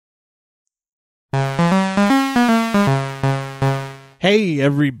Hey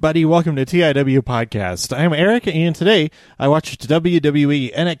everybody, welcome to TIW Podcast. I'm Eric, and today I watched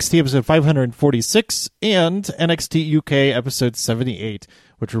WWE NXT episode 546 and NXT UK episode 78,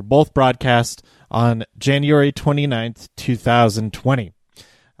 which were both broadcast on January 29th, 2020.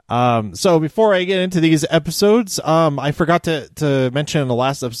 So before I get into these episodes, I forgot to mention in the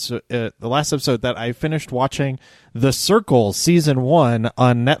last episode that I finished watching The Circle season 1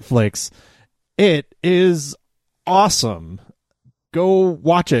 on Netflix. It is awesome. Go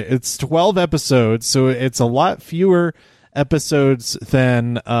watch it. It's 12 episodes, so it's a lot fewer episodes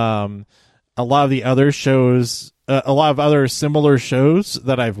than a lot of the other shows, a lot of other similar shows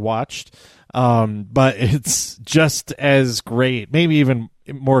that I've watched. But it's just as great, maybe even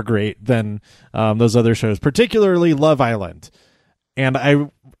more great than those other shows, particularly Love Island. And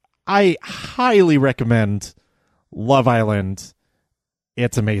I highly recommend Love Island.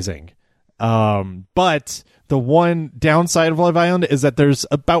 It's amazing. But the one downside of Love Island is that there's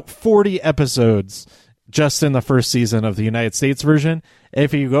about 40 episodes just in the first season of the United States version.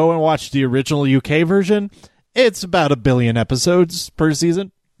 If you go and watch the original UK version, it's about 1 billion episodes per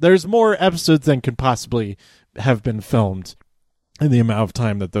season. There's more episodes than could possibly have been filmed in the amount of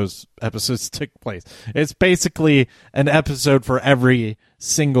time that those episodes took place. It's basically an episode for every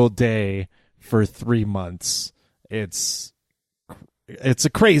single day for 3 months. It's a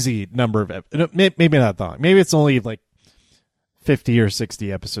crazy number of maybe not that long. Maybe it's only like 50 or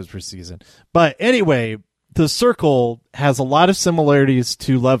 60 episodes per season. But anyway, The Circle has a lot of similarities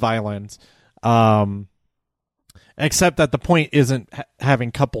to Love Island, except that the point isn't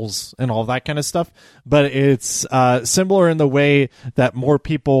having couples and all that kind of stuff. But it's similar in the way that more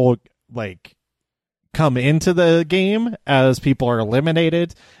people like come into the game as people are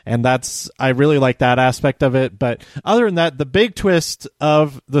eliminated, and I really like that aspect of it. But other than that, the big twist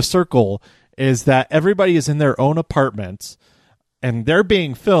of The Circle is that everybody is in their own apartment and they're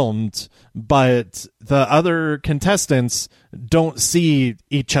being filmed, but the other contestants don't see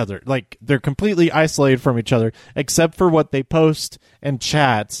each other. Like, they're completely isolated from each other except for what they post and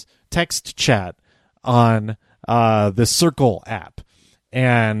text chat on the Circle app.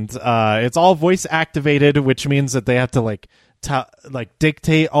 And it's all voice activated, which means that they have to like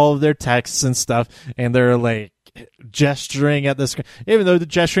dictate all of their texts and stuff, and they're like gesturing at the screen, even though the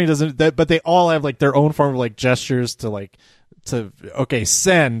gesturing doesn't. But they all have like their own form of like gestures to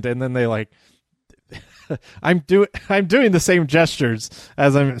send, and then they like. I'm doing the same gestures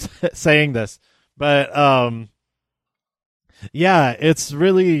as I'm saying this, but yeah, it's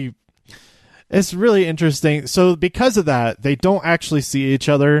really interesting. So because of that, they don't actually see each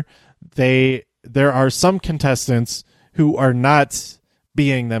other. There are some contestants who are not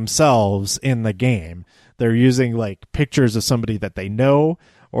being themselves in the game. They're using like pictures of somebody that they know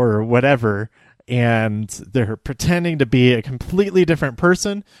or whatever, and they're pretending to be a completely different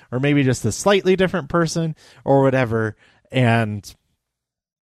person, or maybe just a slightly different person or whatever. And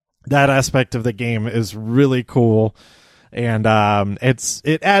that aspect of the game is really cool. And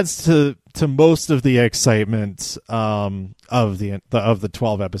it adds to most of the excitement of the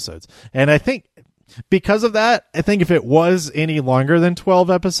 12 episodes. And I think because of that, I think if it was any longer than 12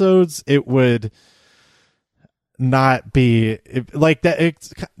 episodes, it would not be like that.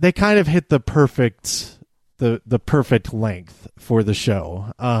 They kind of hit the perfect length for the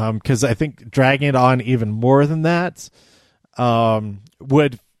show. Because I think dragging it on even more than that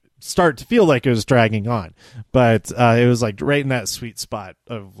would start to feel like it was dragging on, but it was like right in that sweet spot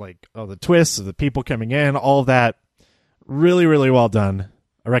of like all the twists of the people coming in, all that. Really, really well done.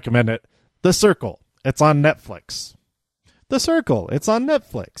 I recommend it. The Circle. It's on Netflix. The Circle. It's on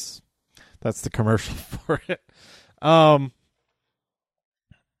Netflix. That's the commercial for it.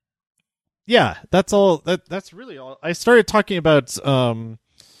 Yeah, that's all. That's really all. I started talking about I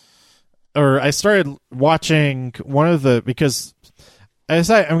started watching because I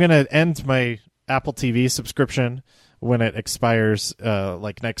decided I'm going to end my Apple TV subscription when it expires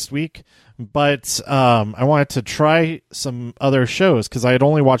like next week. But I wanted to try some other shows because I had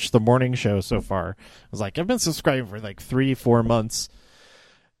only watched the morning show so far. I was like, I've been subscribing for like 3-4 months.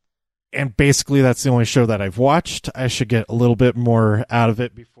 And basically that's the only show that I've watched. I should get a little bit more out of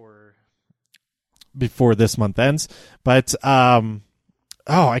it before this month ends. But I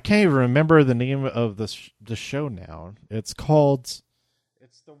can't even remember the name of the show now. It's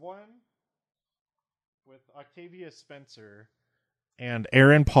the one with Octavia Spencer and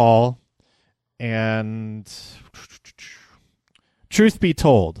Aaron Paul and Truth Be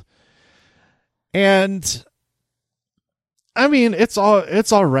Told. And I mean, it's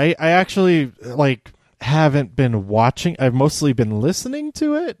all right. I actually haven't been watching. I've mostly been listening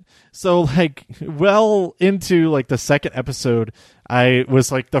to it. So well into the second episode, I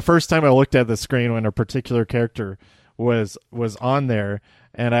was like, the first time I looked at the screen when a particular character was on there,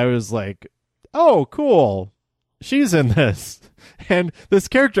 and I was like, oh, cool, she's in this. And this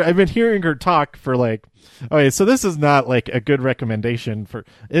character, I've been hearing her talk for like, okay, so this is not like a good recommendation for,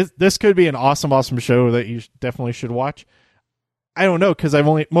 this could be an awesome show that you definitely should watch. I don't know, because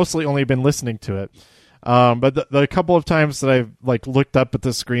I've mostly only been listening to it. But the couple of times that I've like looked up at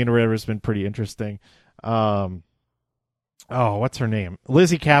the screen or whatever has been pretty interesting. What's her name?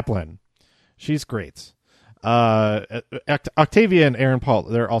 Lizzie Kaplan. She's great. Octavia and Aaron Paul,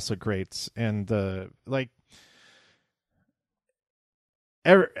 they're also great. And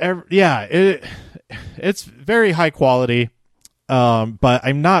it's very high quality. But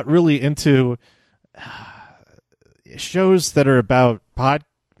I'm not really into shows that are about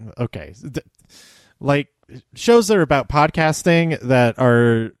shows that are about podcasting that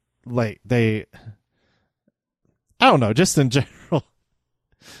are like I don't know, just in general.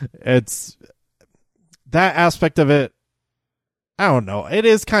 It's that aspect of it. I don't know. It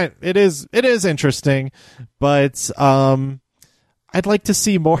is interesting, but I'd like to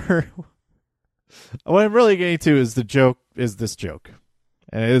see more. What I'm really getting to is this joke.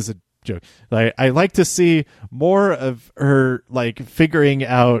 And it is a joke. Like, I like to see more of her like figuring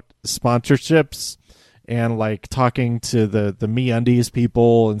out sponsorships and like talking to the MeUndies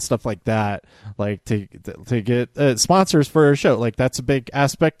people and stuff like that, like to get sponsors for her show. Like, that's a big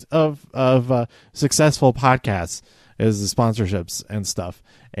aspect of successful podcasts, is the sponsorships and stuff.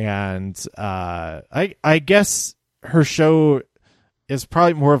 And I guess her show is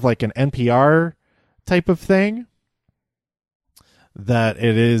probably more of like an NPR type of thing. That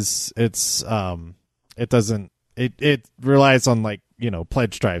it relies on like,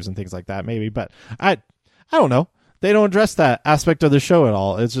 pledge drives and things like that maybe, but I don't know. They don't address that aspect of the show at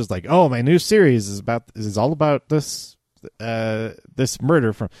all. It's just like, oh, my new series is all about this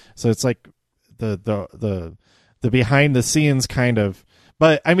murder so it's like the behind the scenes kind of,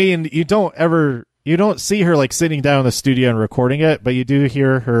 but I mean, you don't see her like sitting down in the studio and recording it, but you do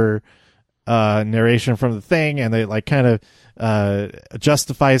hear her narration from the thing, and they like kind of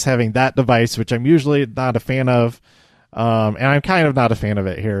justifies having that device, which I'm usually not a fan of, and I'm kind of not a fan of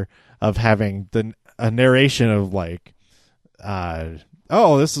it here, of having a narration of like,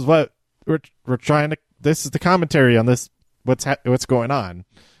 this is what we're trying to, this is the commentary on this, what's going on.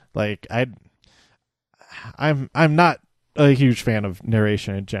 Like, I'm not a huge fan of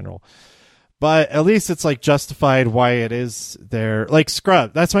narration in general, but at least it's like justified why it is there. Like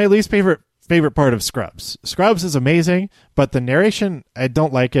Scrubs, that's my least favorite part of Scrubs. Scrubs is amazing, but the narration, I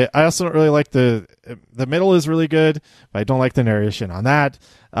don't like it. I also don't really like the middle is really good, but I don't like the narration on that.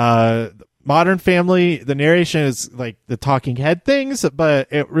 Modern Family, the narration is like the talking head things, but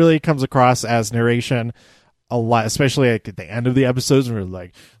it really comes across as narration a lot, especially like at the end of the episodes where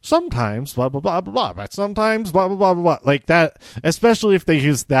like, sometimes blah blah blah blah blah, but sometimes blah blah blah blah blah, like that, especially if they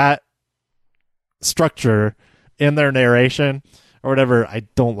use that structure in their narration or whatever. I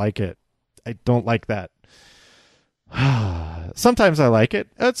don't like it. I don't like that. Sometimes I like it,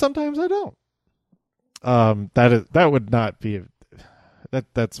 and sometimes I don't. That would not be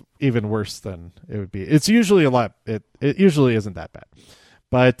that's even worse than it would be. It's usually a lot. It usually isn't that bad,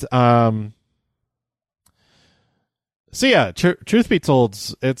 but so yeah. Truth be told,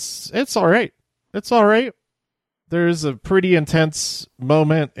 it's all right. It's all right. There's a pretty intense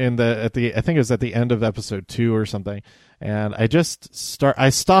moment I think it was at the end of episode 2 or something. And I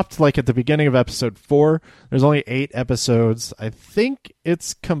stopped like at the beginning of episode 4. There's only 8 episodes. I think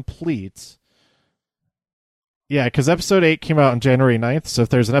it's complete. Yeah, because episode 8 came out on January 9th. So if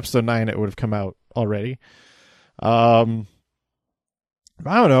there's an episode 9, it would have come out already. I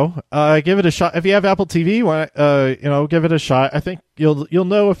don't know. Give it a shot. If you have Apple TV, give it a shot. I think you'll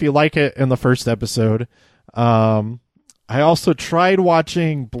know if you like it in the first episode. I also tried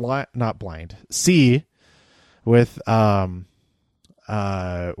watching See with Jason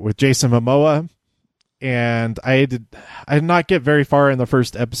Momoa, and I did not get very far in the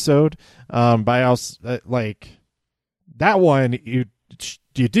first episode. But I also like that one. You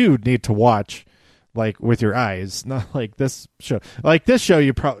do need to watch like with your eyes, not like this show. Like this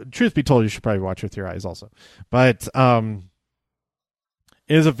show, truth be told, you should probably watch with your eyes also. But it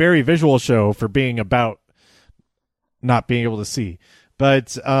is a very visual show for being about not being able to see.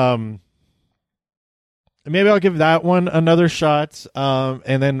 But maybe I'll give that one another shot.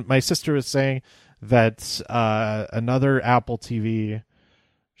 And then my sister was saying that another Apple TV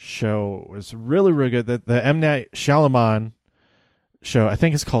show was really, really good. The M. Night Shyamalan show, I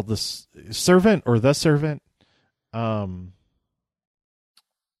think it's called The Servant or The Servant.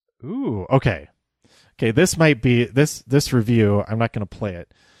 Okay. Okay, this might be this review. I'm not going to play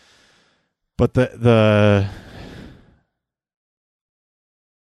it, but the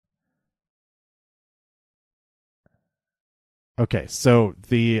okay. So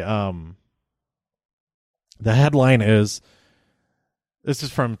the headline is, this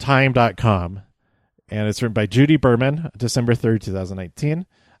is from Time.com, and it's written by Judy Berman, December 3rd, 2019.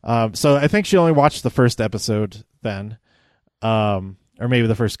 So I think she only watched the first episode then, or maybe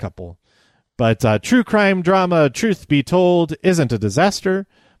the first couple. But true crime drama, Truth Be Told, isn't a disaster,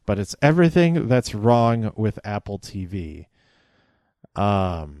 but it's everything that's wrong with Apple TV.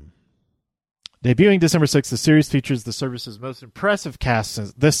 Debuting December 6th, the series features the service's most impressive cast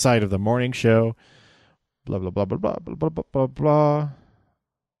since this side of the morning show. Blah, blah, blah, blah, blah, blah, blah, blah,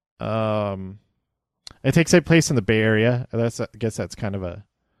 blah. It takes place in the Bay Area. I guess that's kind of an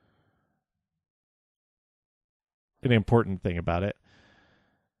important thing about it.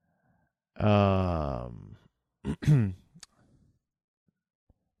 None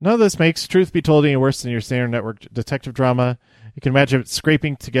of this makes Truth Be Told any worse than your standard network detective drama. You can imagine it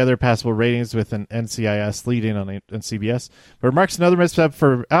scraping together passable ratings with an NCIS leading on CBS, but it marks another misstep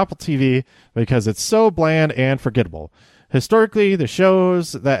for Apple TV because it's so bland and forgettable. Historically, the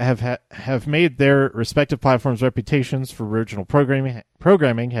shows that have made their respective platforms' reputations for original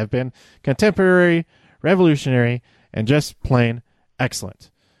programming have been contemporary, revolutionary, and just plain excellent.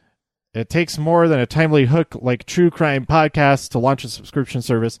 It takes more than a timely hook like true crime podcasts to launch a subscription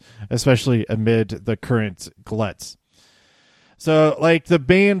service, especially amid the current gluts. So, like, the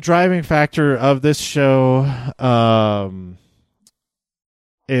main driving factor of this show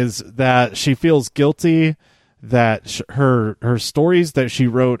is that she feels guilty that her stories that she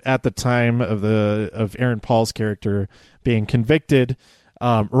wrote at the time of Aaron Paul's character being convicted,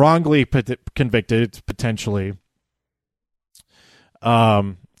 wrongly convicted potentially,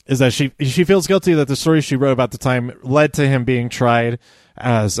 is that she feels guilty that the stories she wrote about the time led to him being tried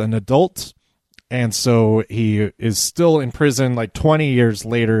as an adult, and so he is still in prison like 20 years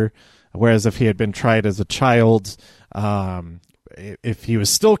later, whereas if he had been tried as a child, if he was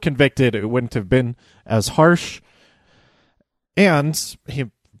still convicted, it wouldn't have been as harsh, and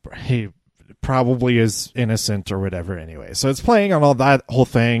he probably is innocent or whatever anyway. So it's playing on all that whole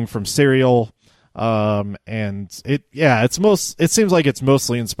thing from Serial. And it seems like it's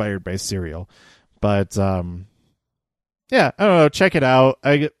mostly inspired by Serial, but yeah, I don't know, check it out.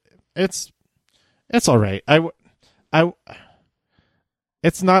 It's all right.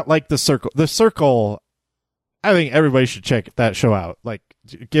 It's not like The Circle. I think everybody should check that show out. Like,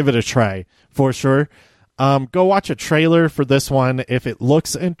 give it a try for sure. Go watch a trailer for this one if it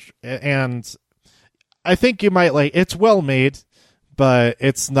looks and I think you might like. It's well made, but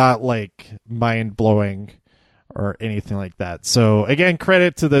it's not like mind blowing or anything like that. So again,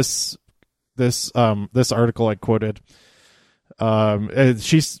 credit to this article I quoted. I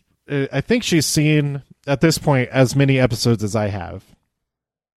think she's seen at this point as many episodes as I have.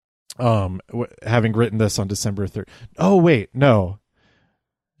 Having written this on December 3rd. Oh wait, no.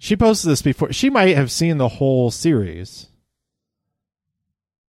 She posted this before. She might have seen the whole series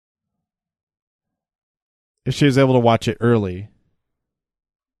if she was able to watch it early.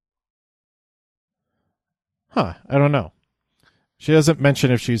 Huh, I don't know. She doesn't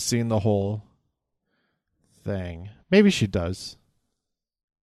mention if she's seen the whole thing. Maybe she does.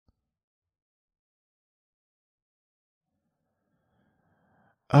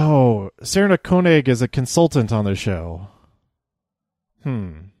 Oh, Sarah Koenig is a consultant on the show. I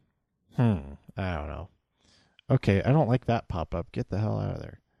don't know. Okay, I don't like that pop-up. Get the hell out of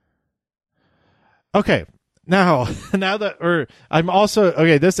there. Okay, now that I'm also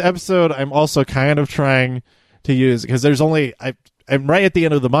this episode I'm also kind of trying to use because there's only I'm right at the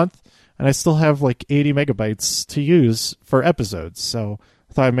end of the month and I still have like 80 megabytes to use for episodes. So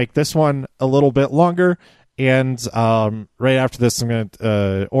I thought I'd make this one a little bit longer. And right after this, I'm going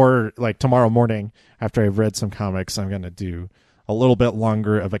to, or like tomorrow morning after I've read some comics, I'm going to do a little bit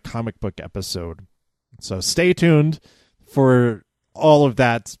longer of a comic book episode. So stay tuned for all of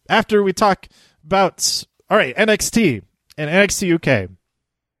that after we talk about, all right, NXT and NXT UK.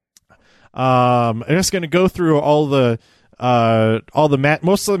 I'm just going to go through most of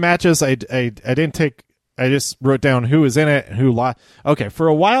the matches. I didn't take, I just wrote down who was in it and who lost. Okay, for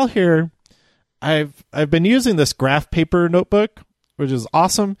a while here, I've been using this graph paper notebook, which is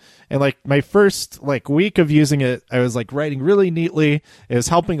awesome. And like my first like week of using it, I was like writing really neatly. It was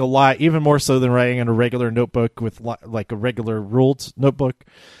helping a lot, even more so than writing in a regular notebook with like a regular ruled notebook.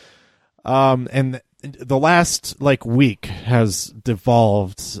 And the last like week has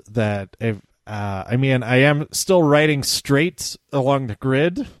devolved that I am still writing straight along the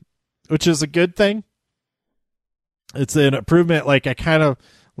grid, which is a good thing. It's an improvement. Like I kind of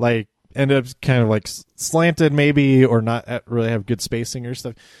like end up kind of like slanted maybe, or not really have good spacing or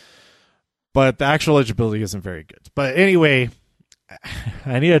stuff. But the actual legibility isn't very good. But anyway,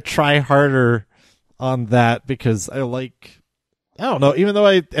 I need to try harder on that because I don't know, even though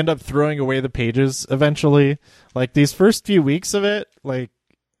I end up throwing away the pages eventually, like these first few weeks of it, like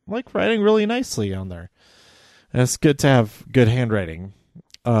writing really nicely on there. And it's good to have good handwriting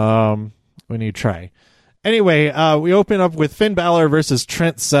when you try. Anyway, we open up with Finn Balor versus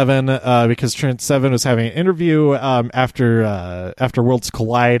Trent Seven because Trent Seven was having an interview after Worlds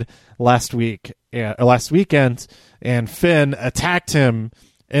Collide last weekend, and Finn attacked him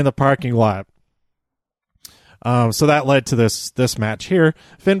in the parking lot. So that led to this match here.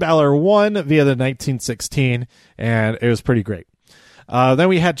 Finn Balor won via the 1916, and it was pretty great. Then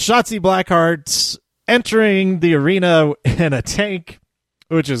we had Shotzi Blackheart entering the arena in a tank,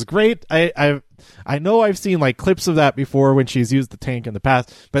 which is great. I know I've seen like clips of that before when she's used the tank in the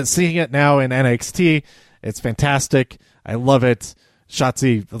past, but seeing it now in NXT, it's fantastic. I love it.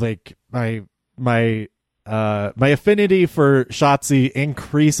 Shotzi, like my affinity for Shotzi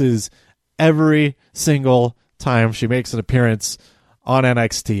increases every single time she makes an appearance on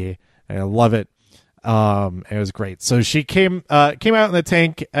NXT. I love it. It was great. So she came out in the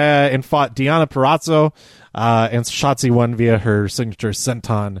tank and fought Deonna Purrazzo, and Shotzi won via her signature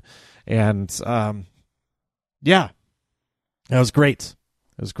senton. And yeah, that was great.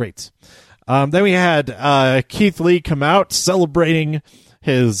 It was great. Then we had Keith Lee come out celebrating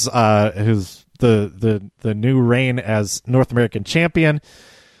his the new reign as North American champion.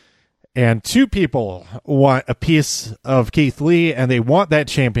 And two people want a piece of Keith Lee, and they want that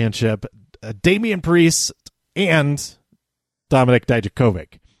championship: Damian Priest and Dominic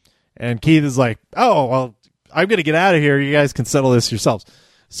Dijakovic. And Keith is like, "Oh, well, I'm going to get out of here. You guys can settle this yourselves."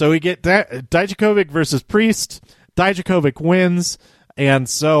 So we get Dijakovic versus Priest. Dijakovic wins, and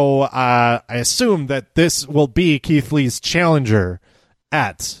so I assume that this will be Keith Lee's challenger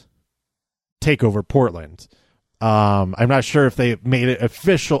at TakeOver Portland. I'm not sure if they made it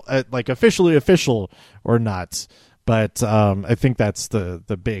official, officially official or not, but I think that's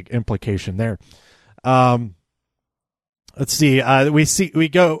the big implication there. Let's see. We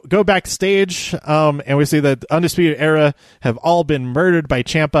go backstage, and we see that the Undisputed Era have all been murdered by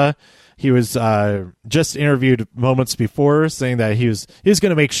Ciampa. He was just interviewed moments before, saying that he's going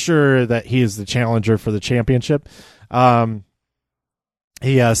to make sure that he is the challenger for the championship.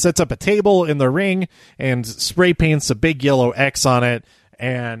 He sets up a table in the ring and spray paints a big yellow X on it,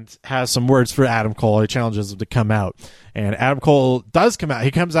 and has some words for Adam Cole. He challenges him to come out, and Adam Cole does come out. He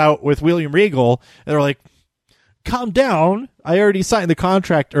comes out with William Regal, and they're like, "Calm down. I already signed the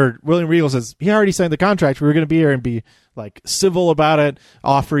contract." Or William Regal says, "He already signed the contract. We were going to be here and be like civil about it,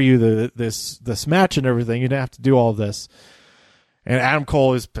 offer you this match and everything. You didn't have to do all of this." And Adam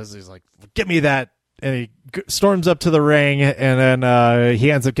Cole is pissed. He's like, "Give me that." And he storms up to the ring, and then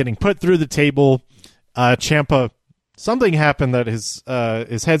he ends up getting put through the table. Ciampa, something happened that his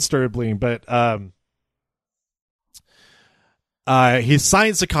head started bleeding, but he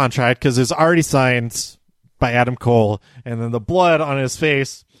signs the contract because it's already signed by Adam Cole, and then the blood on his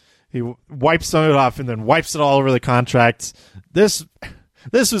face, he wipes some of it off and then wipes it all over the contract. This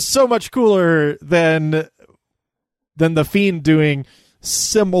was so much cooler than the Fiend doing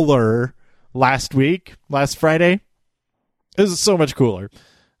similar last Friday. This is so much cooler,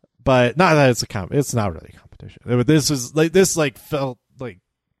 but not that it's not really a competition. This felt like.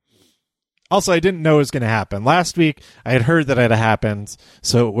 Also, I didn't know it was going to happen. Last week, I had heard that it had happened,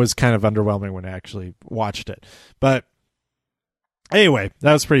 so it was kind of underwhelming when I actually watched it. But anyway,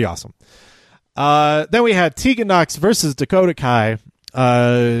 that was pretty awesome. Then we had Tegan Nox versus Dakota Kai.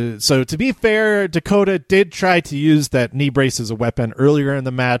 So to be fair, Dakota did try to use that knee brace as a weapon earlier in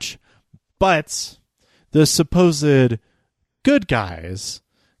the match, but the supposed good guys,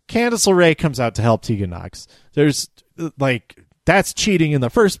 Candice LeRae comes out to help Tegan Nox. There's that's cheating in the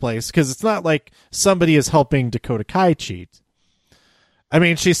first place, because it's not like somebody is helping Dakota Kai cheat. I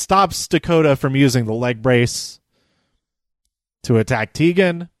mean, she stops Dakota from using the leg brace to attack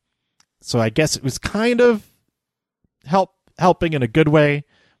Tegan, so I guess it was kind of helping in a good way,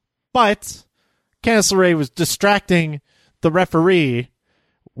 but Candice LeRae was distracting the referee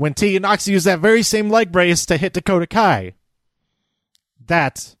when Tegan Nox used that very same leg brace to hit Dakota Kai.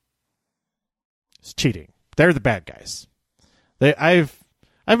 That is cheating. They're the bad guys. I've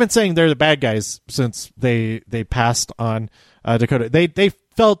been saying they're the bad guys since they passed on Dakota. They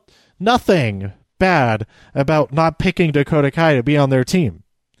felt nothing bad about not picking Dakota Kai to be on their team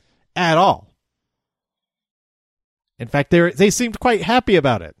at all. In fact, they seemed quite happy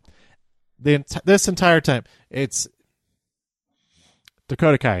about it. This entire time, it's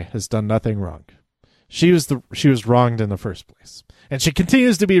Dakota Kai has done nothing wrong. She was wronged in the first place, and she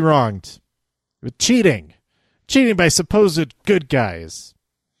continues to be wronged with cheating by supposed good guys.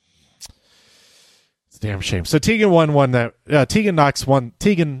 It's a damn shame. So Tegan won that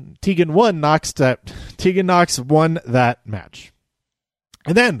match,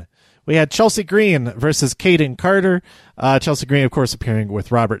 and then we had Chelsea Green versus Kayden Carter. Chelsea Green, of course, appearing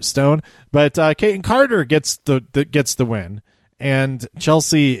with Robert Stone, but Kayden Carter gets the win, and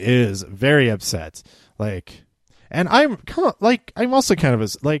Chelsea is very upset. And I'm also kind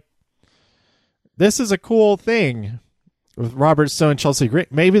of this is a cool thing with Robert Stone and Chelsea Green.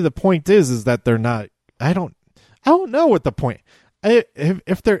 Maybe the point is that they're not. I don't know what the point.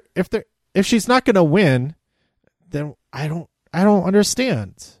 If she's not going to win, then I don't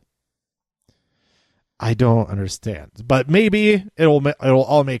understand. I don't understand, but maybe it'll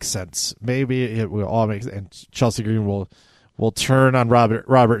all make sense. Maybe it will all make sense, and Chelsea Green will turn on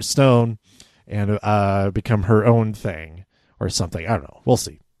Robert Stone and become her own thing or something. I don't know. We'll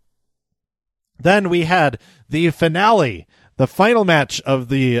see. Then we had the finale, the final match of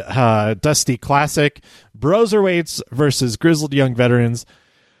the Dusty Classic, Broserweights versus Grizzled Young Veterans.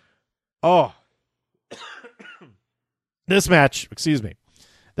 Oh, this match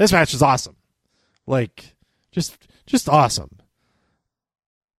is awesome. Just awesome.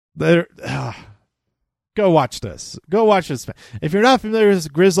 Go watch this. If you're not familiar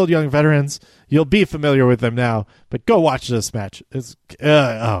with Grizzled Young Veterans, you'll be familiar with them now. But go watch this match. It's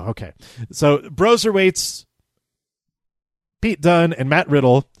okay. So Broserweights, Pete Dunne and Matt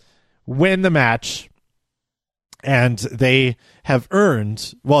Riddle win the match, and they have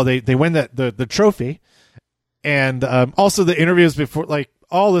earned. Well, they win the trophy, and also the interviews before,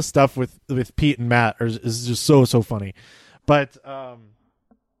 all this stuff with Pete and Matt is just so funny. But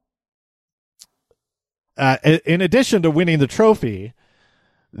in addition to winning the trophy,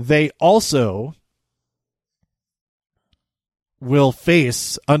 they also will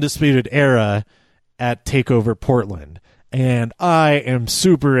face Undisputed Era at TakeOver Portland, and I am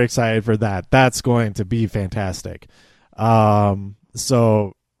super excited for that. That's going to be fantastic.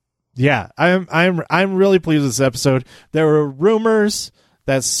 So yeah, I'm really pleased with this episode. There were rumors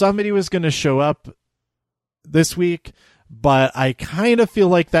that somebody was going to show up this week, but I kind of feel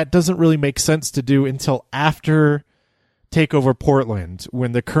like that doesn't really make sense to do until after TakeOver Portland,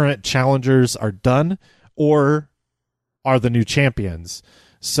 when the current challengers are done or are the new champions.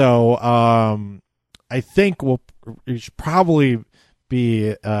 So I think we should probably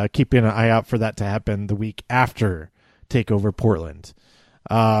be keeping an eye out for that to happen the week after TakeOver Portland.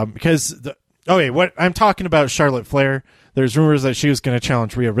 Because what I'm talking about, Charlotte Flair. There's rumors that she was going to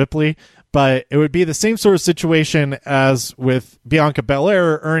challenge Rhea Ripley, but it would be the same sort of situation as with Bianca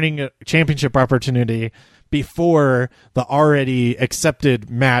Belair earning a championship opportunity before the already accepted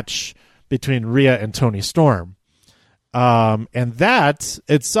match between Rhea and Toni Storm. And that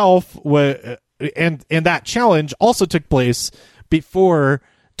itself and that challenge also took place before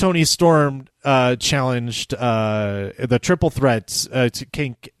Toni Storm challenged the triple threats to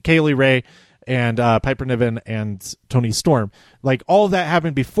Kaylee Ray and Piper Niven and Toni Storm. All of that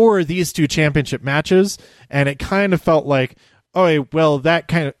happened before these two championship matches, and it kind of felt like, that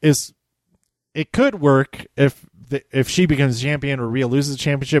kind of is. It could work if she becomes champion or Rhea loses the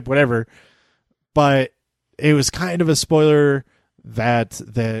championship, whatever. But it was kind of a spoiler that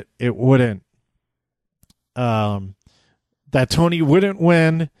it wouldn't. That Toni wouldn't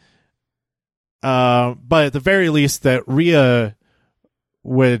win. But at the very least, that Rhea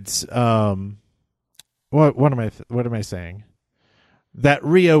would what am I saying? That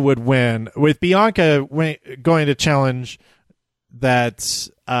Rhea would win with Bianca going to challenge. That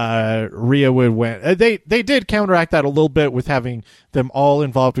Rhea would win. They did counteract that a little bit with having them all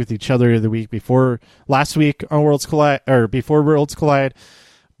involved with each other the week before last week on Worlds Collide, or before Worlds Collide.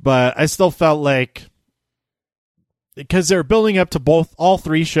 But I still felt like, because they're building up to all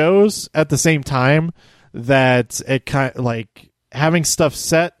three shows at the same time, that it kind of having stuff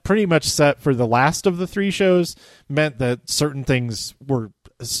pretty much set for the last of the three shows meant that certain things were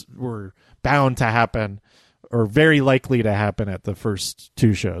bound to happen, or very likely to happen at the first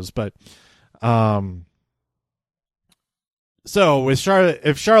two shows. But so with Charlotte,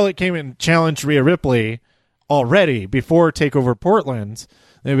 if Charlotte came and challenged Rhea Ripley already before TakeOver Portland,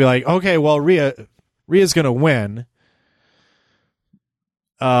 they'd be like, okay, well, Rhea's going to win.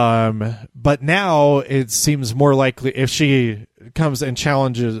 But now it seems more likely if she comes and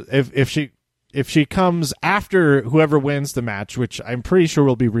challenges, if she comes after whoever wins the match, which I'm pretty sure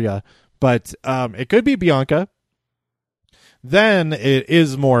will be Rhea, but it could be Bianca, then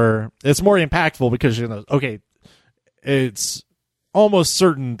it's more impactful, because okay, it's almost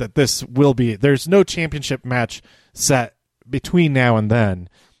certain that this will be. There's no championship match set between now and then.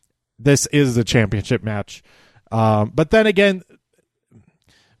 This is the championship match. But then again,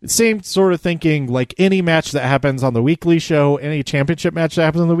 same sort of thinking, like any match that happens on the weekly show, any championship match that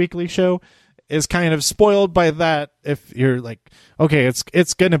happens on the weekly show is kind of spoiled by that. If you're like, okay,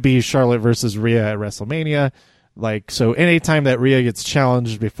 it's going to be Charlotte versus Rhea at WrestleMania. Like, so anytime that Rhea gets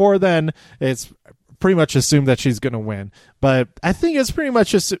challenged before then, it's pretty much assumed that she's going to win. But I think it's pretty much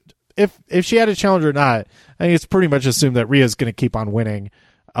just if she had a challenge or not, I think it's pretty much assumed that Rhea's going to keep on winning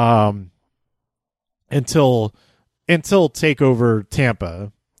until TakeOver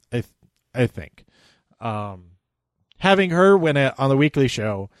Tampa. I think having her win it on the weekly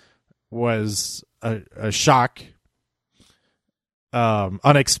show was a shock,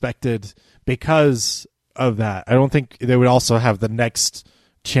 unexpected because of that. I don't think they would also have the next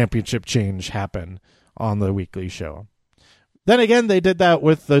championship change happen on the weekly show. Then again, they did that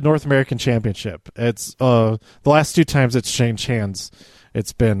with the North American Championship. It's the last 2 times it's changed hands,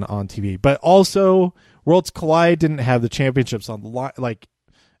 it's been on TV. But also, Worlds Collide didn't have the championships on the line, like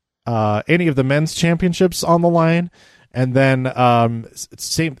any of the men's championships on the line. And then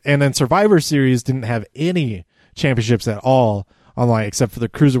Survivor Series didn't have any championships at all on the line except for the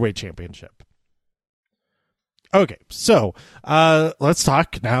Cruiserweight Championship. Okay, so let's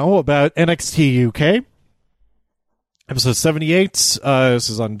talk now about NXT UK. Episode 78. This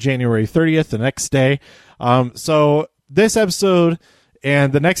is on January 30th, the next day. So this episode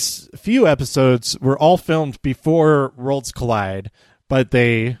and the next few episodes were all filmed before Worlds Collide, but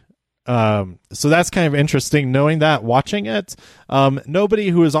they... so that's kind of interesting knowing that, watching it.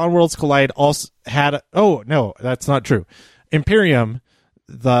 Nobody who was on Worlds Collide also had... Oh, no, that's not true. Imperium,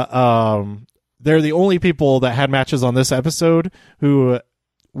 they're the only people that had matches on this episode who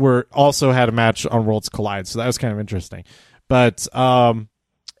also had a match on Worlds Collide, so that was kind of interesting. But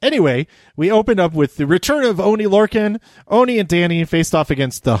anyway, we opened up with the return of Oni Lorcan. Oni and Danny faced off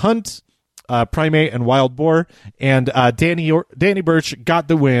against The Hunt, Primate, and Wild Boar, and Danny Burch got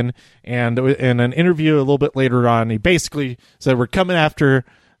the win. And in an interview a little bit later on, he basically said, "We're coming after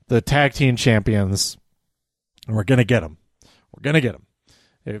the tag team champions, and we're gonna get them. We're gonna get them."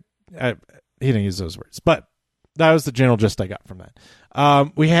 He didn't use those words, but that was the general gist I got from that.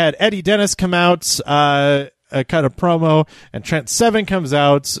 We had Eddie Dennis come out, cut a promo, and Trent Seven comes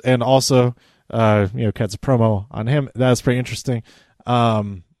out and also, cuts a promo on him. That's pretty interesting.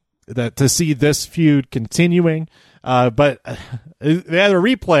 That to see this feud continuing, but they had a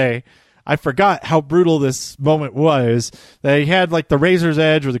replay. I forgot how brutal this moment was. They had like the Razor's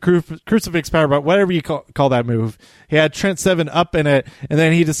Edge or the Crucifix Powerbomb, whatever you call that move. He had Trent Seven up in it, and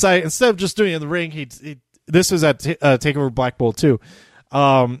then he decided, instead of just doing it in the ring, he this was at TakeOver Blackpool too.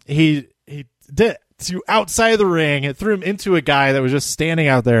 He did to outside of the ring. It threw him into a guy that was just standing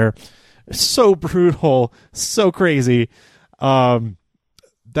out there. So brutal, so crazy.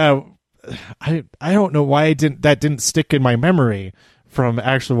 That I don't know why that didn't stick in my memory from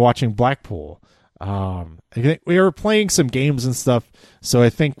actually watching Blackpool. I think we were playing some games and stuff, so I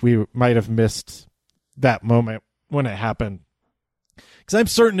think we might have missed that moment when it happened. Because I'm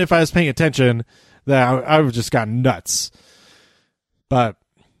certain if I was paying attention, that I would have just gotten nuts. But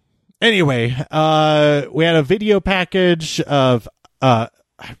anyway, we had a video package of I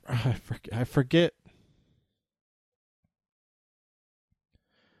forget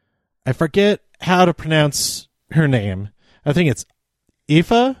how to pronounce her name. I think it's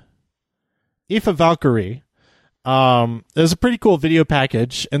Aoife Valkyrie. It was a pretty cool video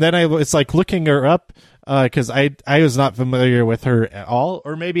package, and then it's like looking her up because I was not familiar with her at all,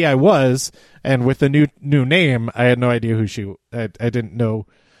 or maybe I was, and with the new name, I had no idea who I didn't know.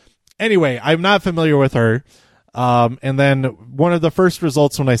 Anyway, I'm not familiar with her. And then one of the first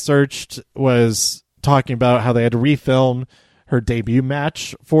results when I searched was talking about how they had to refilm her debut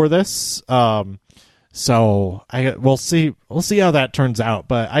match for this. So we'll see how that turns out.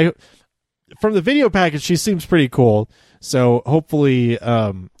 But from the video package, she seems pretty cool. So hopefully,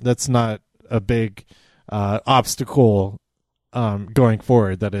 that's not a big obstacle going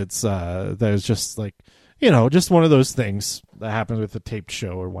forward. That it's just like, just one of those things that happens with a taped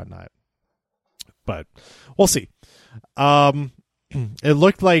show or whatnot. But we'll see. It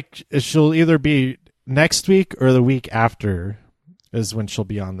looked like she'll either be next week or the week after is when she'll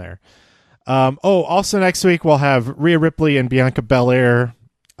be on there. Also next week we'll have Rhea Ripley and Bianca Belair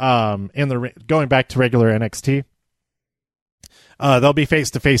going back to regular NXT. They'll be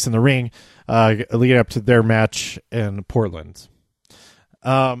face to face in the ring, leading up to their match in Portland.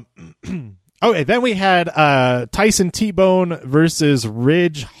 Okay, then we had Tyson T-Bone versus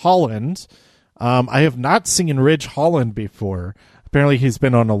Ridge Holland. I have not seen Ridge Holland before, apparently he's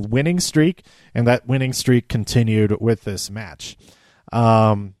been on a winning streak, and that winning streak continued with this match.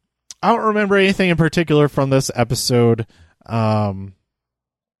 I don't remember anything in particular from this episode. I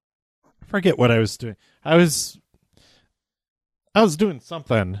forget what I was doing. I was doing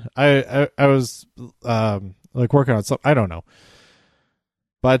something. I was like working on something. I don't know.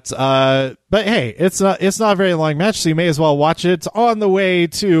 But hey, it's not a very long match, so you may as well watch it. On the way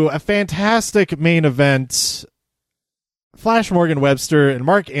to a fantastic main event. Flash Morgan Webster and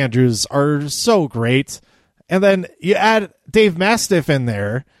Mark Andrews are so great. And then you add Dave Mastiff in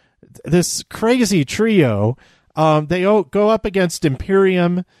there, this crazy trio. They go up against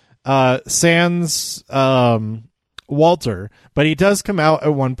Imperium, sans Walter, but he does come out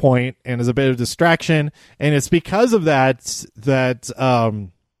at one point and is a bit of a distraction, and it's because of that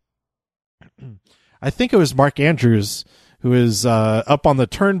I think it was Mark Andrews who is up on the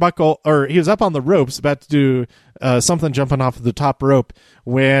turnbuckle, or he was up on the ropes about to do something jumping off of the top rope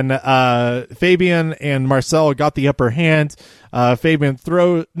when Fabian and Marcel got the upper hand. Marcel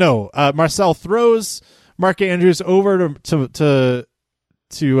throws Mark Andrews over to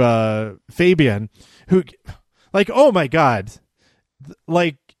Fabian, who, like, oh my God,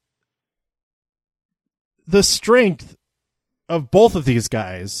 like the strength of both of these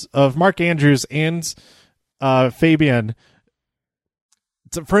guys, of Mark Andrews and Fabian,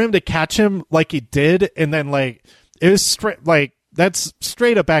 for him to catch him like he did, and then like it was straight, like that's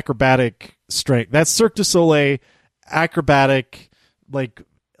straight up acrobatic strength. That's Cirque du Soleil acrobatic, like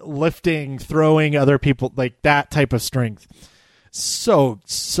lifting, throwing other people, like that type of strength. So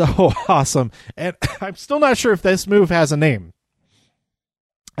awesome. And I'm still not sure if this move has a name.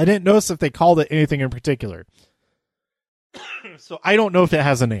 I didn't notice if they called it anything in particular. So I don't know if it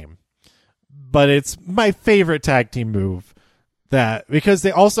has a name, but it's my favorite tag team move. That, because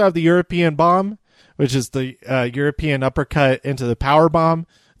they also have the European bomb, which is the European uppercut into the power bomb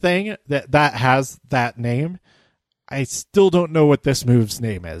thing that has that name. I still don't know what this move's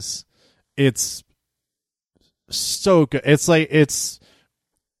name is. It's so good. It's like it's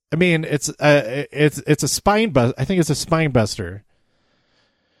a spine bust. I think it's a spine buster.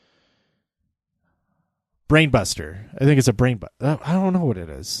 Brain buster. I think it's a brain buster. I don't know what it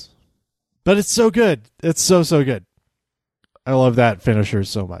is, but it's so good. It's so good. I love that finisher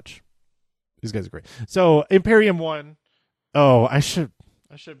so much. These guys are great. So Imperium won. Oh, I should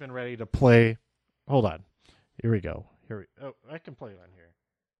have been ready to play. Hold on. Here we go. Oh, I can play it on here.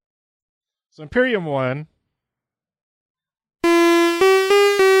 So Imperium won.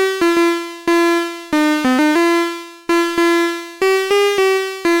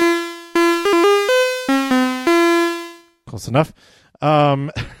 Close enough.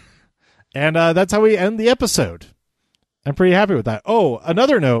 And that's how we end the episode. I'm pretty happy with that. Oh,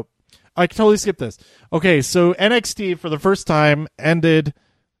 another note. I totally skipped this. Okay, so NXT for the first time ended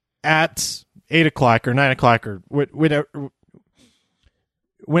at 8 o'clock or 9 o'clock or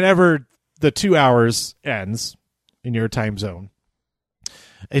whenever the 2 hours ends in your time zone.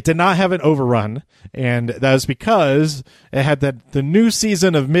 It did not have an overrun, and that was because it had the new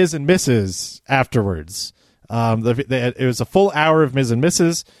season of Ms. and Mrs. afterwards. It was a full hour of Ms. and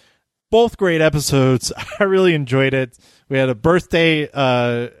Mrs., both great episodes. I really enjoyed it. We had a birthday,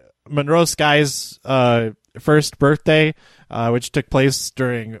 Monroe Sky's first birthday, which took place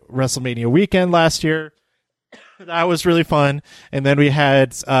during WrestleMania weekend last year. That was really fun. And then we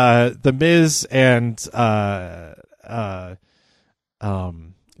had The Miz and Dolph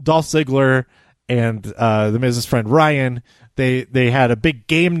Ziggler and The Miz's friend Ryan. They had a big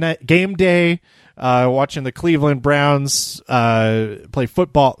game day. Watching the Cleveland Browns play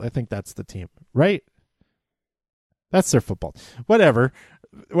football. I think that's the team, right? That's their football. Whatever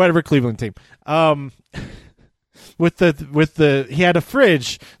Cleveland team. He had a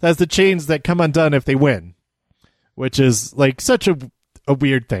fridge that has the chains that come undone if they win, which is like such a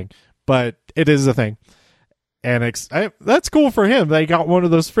weird thing, but it is a thing. And that's cool for him. They got one of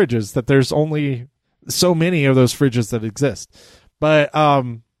those fridges that there's only so many of those fridges that exist. But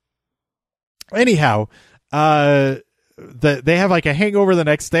anyhow, they have like a hangover the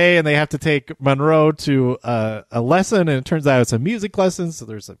next day, and they have to take Monroe to a lesson, and it turns out it's a music lesson, so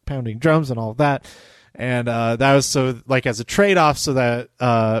there's like pounding drums and all of that. And that was so like as a trade-off so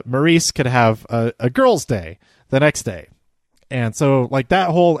that Maurice could have a girls' day the next day. And so like that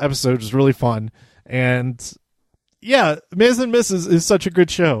whole episode was really fun. And yeah, Ms. and Mrs. is such a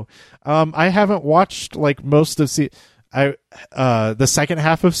good show. I haven't watched like most of the second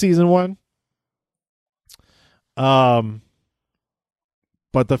half of season 1.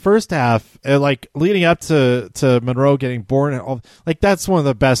 But the first half, like leading up to Monroe getting born, and all, like that's one of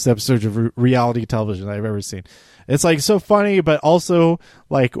the best episodes of reality television I've ever seen. It's like so funny, but also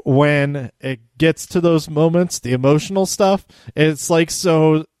like when it gets to those moments, the emotional stuff, it's like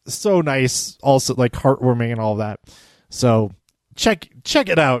so nice. Also like heartwarming and all that. So check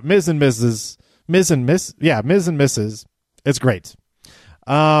it out, Ms. and Mrs. It's great.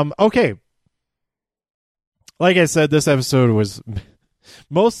 Okay. Like I said, this episode was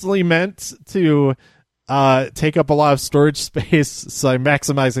mostly meant to take up a lot of storage space, so I'm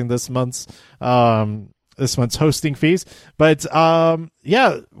maximizing this month's hosting fees. But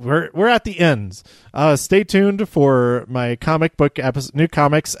yeah, we're at the end. Stay tuned for my comic book new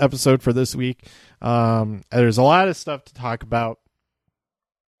comics episode for this week. There's a lot of stuff to talk about,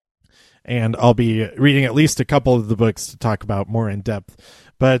 and I'll be reading at least a couple of the books to talk about more in depth.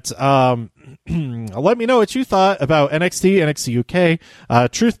 But let me know what you thought about NXT, NXT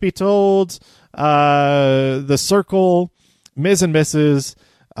UK, Truth Be Told, The Circle, Ms. and Mrs.,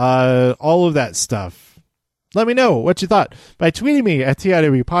 all of that stuff. Let me know what you thought by tweeting me at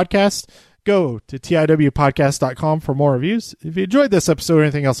TIW Podcast. Go to TIWpodcast.com for more reviews. If you enjoyed this episode or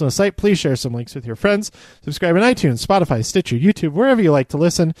anything else on the site, please share some links with your friends. Subscribe on iTunes, Spotify, Stitcher, YouTube, wherever you like to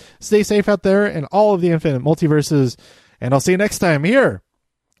listen. Stay safe out there in all of the infinite multiverses. And I'll see you next time here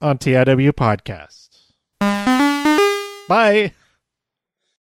on TIW Podcast. Bye.